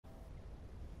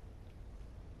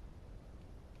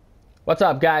What's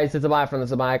up, guys? It's Abaya from the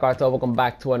Salvajee Cartel. Welcome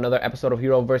back to another episode of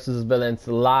Hero vs. Villains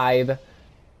Live.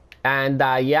 And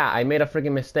yeah, I made a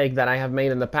freaking mistake that I have made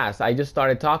in the past. I just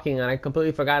started talking and I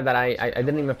completely forgot that I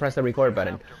didn't even press the record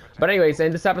button. But anyways,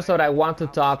 in this episode, I want to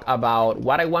talk about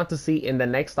what I want to see in the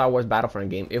next Star Wars Battlefront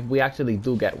game, if we actually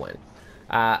do get one.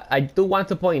 I do want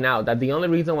to point out that the only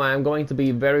reason why I'm going to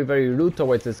be very, very rude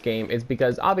towards this game is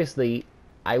because, obviously,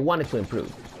 I want it to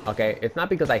improve, okay? It's not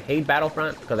because I hate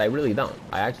Battlefront, because I really don't.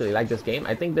 I actually like this game.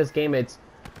 I think this game, it's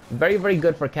very, very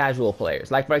good for casual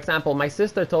players. Like, for example, my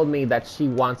sister told me that she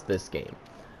wants this game.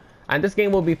 And this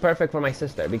game will be perfect for my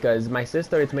sister, because my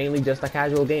sister is mainly just a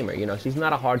casual gamer. You know, she's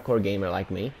not a hardcore gamer like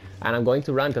me. And I'm going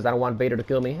to run because I don't want Vader to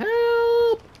kill me.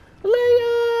 Help!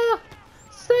 Leia!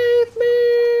 Save me!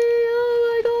 Oh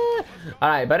my god!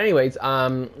 Alright, but anyways,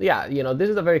 yeah, you know, this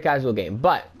is a very casual game.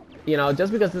 But you know,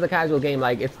 just because it's a casual game,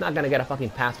 like, it's not gonna get a fucking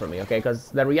pass from me, okay?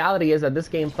 Because the reality is that this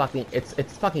game fucking, it's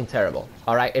fucking terrible,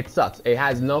 alright? It sucks. It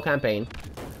has no campaign,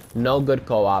 no good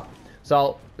co-op.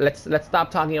 So, let's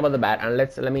stop talking about the bad, and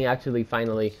let me actually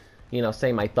finally, you know,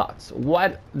 say my thoughts.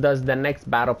 What does the next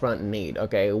Battlefront need,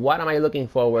 okay? What am I looking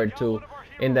forward to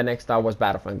in the next Star Wars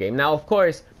Battlefront game? Now, of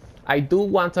course, I do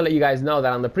want to let you guys know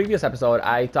that on the previous episode,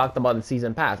 I talked about the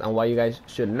Season Pass and why you guys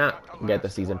should not get the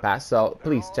Season Pass. So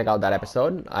please check out that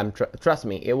episode. Trust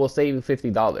me, it will save you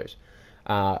 $50.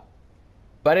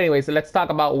 But anyways, let's talk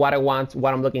about what I want,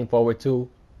 what I'm looking forward to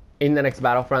in the next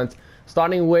Battlefront.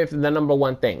 Starting with the number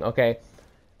one thing, okay?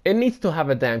 It needs to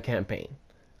have a damn campaign.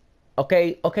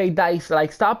 Okay, DICE,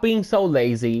 like, stop being so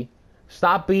lazy.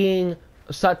 Stop being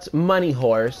such money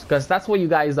whores, because that's what you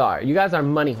guys are. You guys are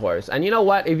money whores. And you know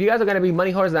what? If you guys are going to be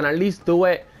money whores, then at least do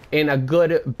it in a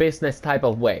good business type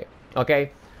of way,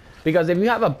 okay? Because if you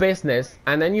have a business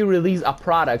and then you release a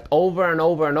product over and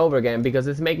over and over again because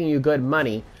it's making you good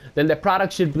money, then the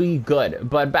product should be good.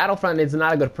 But Battlefront is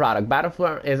not a good product.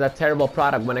 Battlefront is a terrible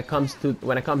product when it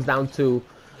comes down to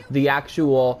the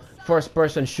actual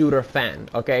first-person shooter fan,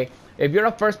 okay? If you're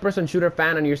a first-person shooter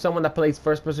fan and you're someone that plays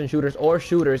first-person shooters or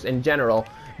shooters in general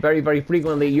very, very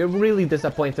frequently, you're really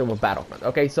disappointed with Battlefront,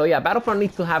 okay? So yeah, Battlefront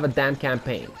needs to have a damn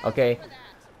campaign, okay?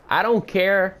 I don't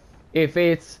care if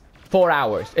it's 4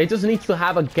 hours. It just needs to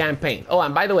have a campaign. Oh,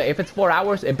 and by the way, if it's 4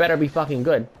 hours, it better be fucking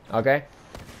good, okay?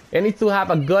 It needs to have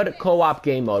a good co-op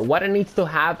game mode. What it needs to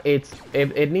have,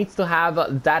 it needs to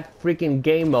have that freaking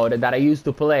game mode that I used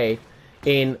to play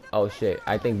in... Oh shit,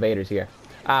 I think Vader's here.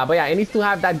 But yeah, it needs to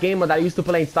have that game mode that I used to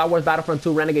play in Star Wars Battlefront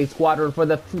 2 Renegade Squadron for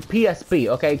the PSP,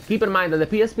 okay? Keep in mind that the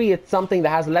PSP is something that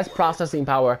has less processing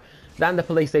power than the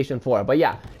PlayStation 4. But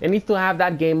yeah, it needs to have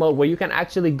that game mode where you can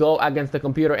actually go against the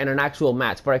computer in an actual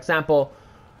match. For example,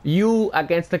 you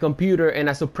against the computer in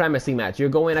a supremacy match. You're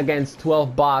going against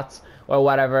 12 bots or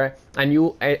whatever, and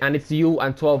it's you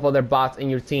and 12 other bots in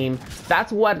your team.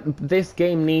 That's what this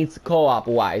game needs co-op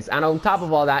wise. And on top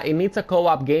of all that, it needs a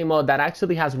co-op game mode that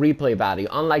actually has replay value,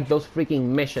 unlike those freaking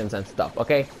missions and stuff,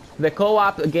 okay? The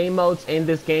co-op game modes in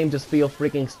this game just feel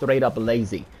freaking straight up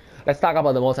lazy. Let's talk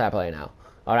about the multiplayer now,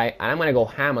 alright? And I'm gonna go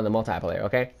ham on the multiplayer,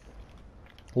 okay?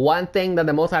 One thing that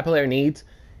the multiplayer needs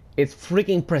is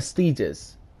freaking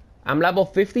prestigious. I'm level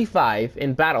 55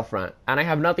 in Battlefront, and I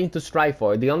have nothing to strive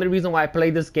for. The only reason why I play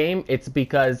this game, it's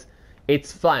because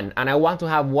it's fun, and I want to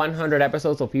have 100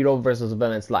 episodes of Hero vs.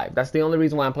 Villains Live. That's the only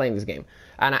reason why I'm playing this game.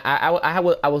 And I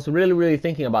was really, really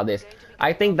thinking about this.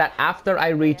 I think that after I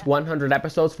reach 100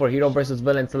 episodes for Hero vs.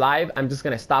 Villains Live, I'm just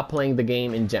gonna stop playing the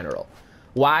game in general.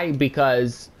 Why?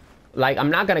 Because, like, I'm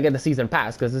not gonna get the season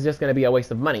pass because it's just gonna be a waste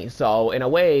of money. So in a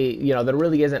way, you know, there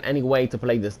really isn't any way to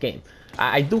play this game.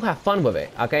 I do have fun with it,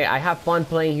 okay? I have fun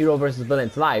playing Hero vs.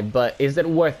 Villains Live, but is it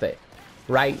worth it,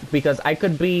 right? Because I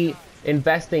could be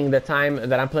investing the time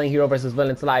that I'm playing Hero vs.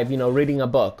 Villains Live, you know, reading a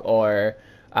book, or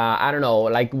I don't know,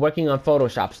 like working on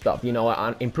Photoshop stuff, you know,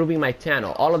 on improving my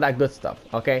channel, all of that good stuff,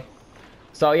 okay?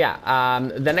 So yeah,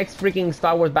 the next freaking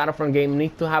Star Wars Battlefront game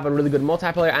needs to have a really good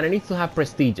multiplayer, and it needs to have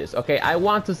prestiges, okay? I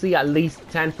want to see at least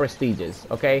 10 prestiges,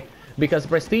 okay? Because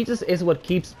prestiges is what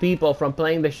keeps people from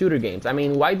playing the shooter games. I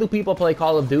mean, why do people play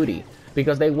Call of Duty?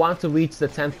 Because they want to reach the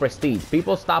 10th prestige.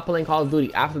 People stop playing Call of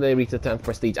Duty after they reach the 10th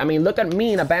prestige. I mean, look at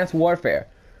me in Advanced Warfare.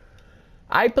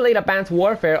 I played Advanced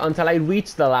Warfare until I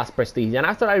reached the last prestige. And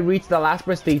after I reached the last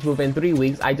prestige within 3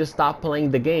 weeks, I just stopped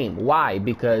playing the game. Why?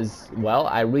 Because, well,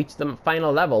 I reached the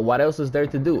final level. What else is there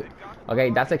to do?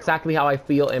 Okay, that's exactly how I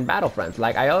feel in Battlefront.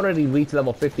 Like, I already reached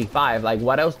level 55. Like,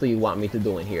 what else do you want me to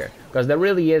do in here? Because there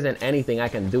really isn't anything I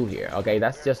can do here. Okay,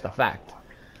 that's just a fact.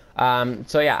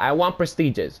 So yeah, I want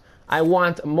prestiges. I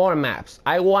want more maps.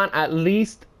 I want at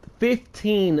least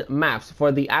 15 maps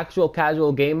for the actual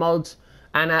casual game modes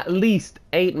and at least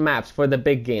 8 maps for the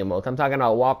big game modes. I'm talking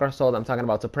about Walker Assault, I'm talking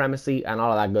about Supremacy, and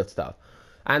all of that good stuff.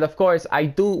 And of course, I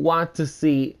do want to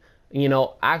see, you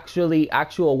know,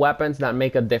 actual weapons that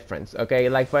make a difference, okay?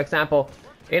 Like, for example,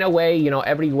 in a way, you know,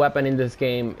 every weapon in this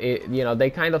game, you know, they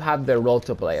kind of have their role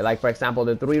to play. Like, for example,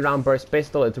 the 3-round burst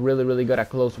pistol, it's really, really good at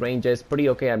close ranges, pretty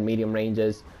okay at medium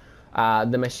ranges.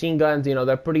 The machine guns, you know,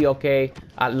 they're pretty okay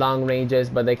at long ranges,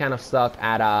 but they kind of suck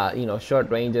at, you know, short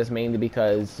ranges, mainly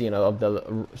because, you know, of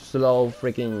the slow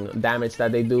freaking damage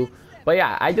that they do. But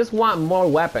yeah, I just want more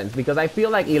weapons, because I feel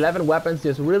like 11 weapons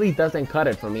just really doesn't cut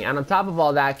it for me. And on top of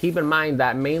all that, keep in mind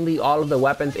that mainly all of the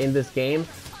weapons in this game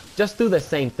just do the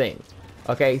same thing.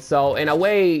 Okay, so in a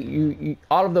way,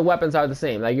 all of the weapons are the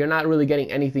same. Like, you're not really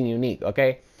getting anything unique,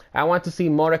 okay? I want to see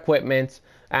more equipment.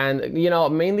 And, you know,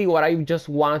 mainly what I just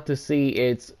want to see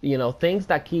is, you know, things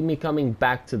that keep me coming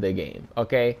back to the game,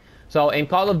 okay? So in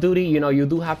Call of Duty, you know, you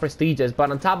do have prestiges,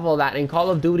 but on top of all that, in Call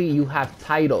of Duty, you have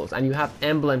titles and you have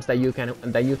emblems that you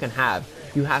can have.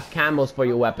 You have camos for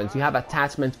your weapons. You have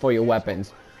attachments for your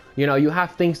weapons. You know, you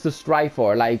have things to strive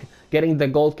for, like getting the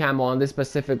gold camo on this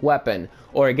specific weapon,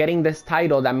 or getting this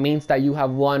title that means that you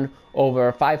have won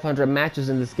over 500 matches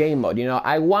in this game mode. You know,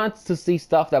 I want to see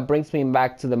stuff that brings me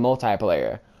back to the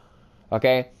multiplayer.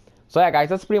 Okay? So yeah, guys,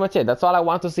 that's pretty much it. That's all I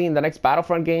want to see in the next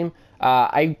Battlefront game.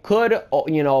 I could,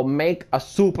 you know, make a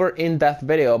super in-depth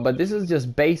video, but this is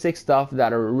just basic stuff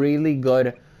that a really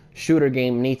good shooter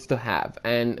game needs to have.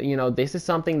 And, you know, this is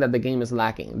something that the game is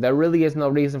lacking. There really is no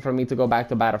reason for me to go back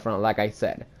to Battlefront, like I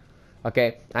said.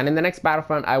 Okay? And in the next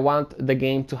Battlefront, I want the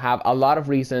game to have a lot of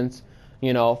reasons,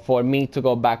 you know, for me to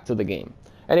go back to the game.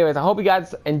 Anyways, I hope you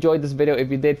guys enjoyed this video.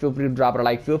 If you did, feel free to drop it a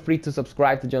like. Feel free to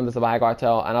subscribe to join the Salvajee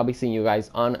cartel. And I'll be seeing you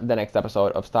guys on the next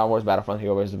episode of Star Wars Battlefront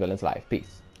Hero vs. Villains Live.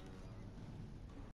 Peace.